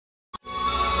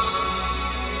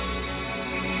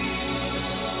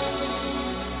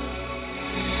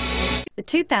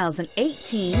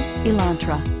2018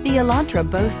 Elantra. The Elantra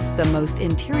boasts the most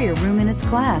interior room in its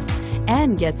class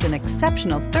and gets an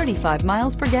exceptional 35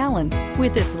 miles per gallon.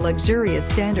 With its luxurious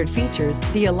standard features,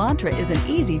 the Elantra is an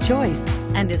easy choice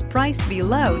and is priced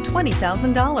below $20,000.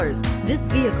 This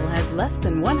vehicle has less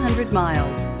than 100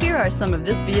 miles. Here are some of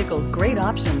this vehicle's great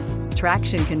options: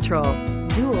 traction control,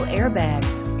 dual airbags,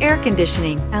 air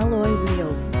conditioning, alloy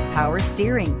wheels, power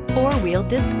steering, four-wheel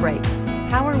disc brakes,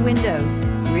 power windows,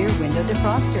 rear window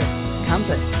defroster,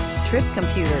 compass, trip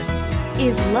computer.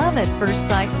 Is love at first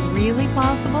sight really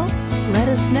possible? Let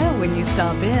us know when you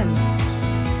stop in.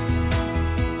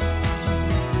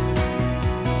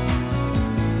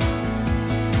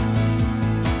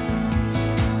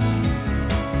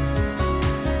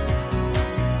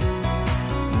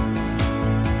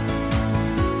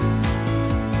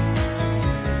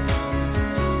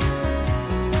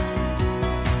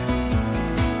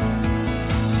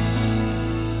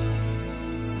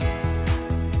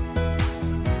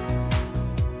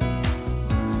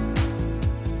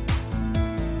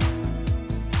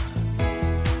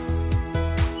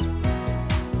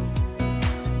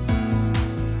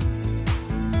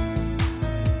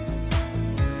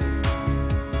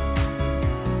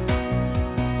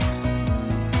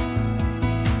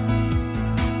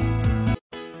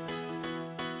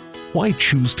 Why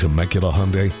choose Temecula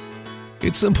Hyundai?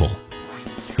 It's simple.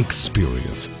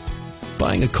 Experience.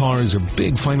 Buying a car is a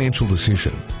big financial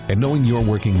decision, and knowing you're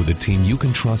working with a team you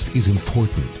can trust is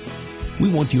important. We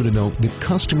want you to know that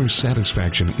customer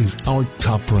satisfaction is our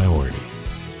top priority.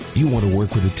 You want to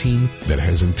work with a team that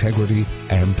has integrity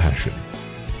and passion.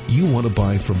 You want to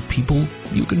buy from people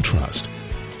you can trust.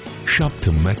 Shop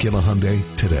Temecula Hyundai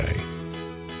today.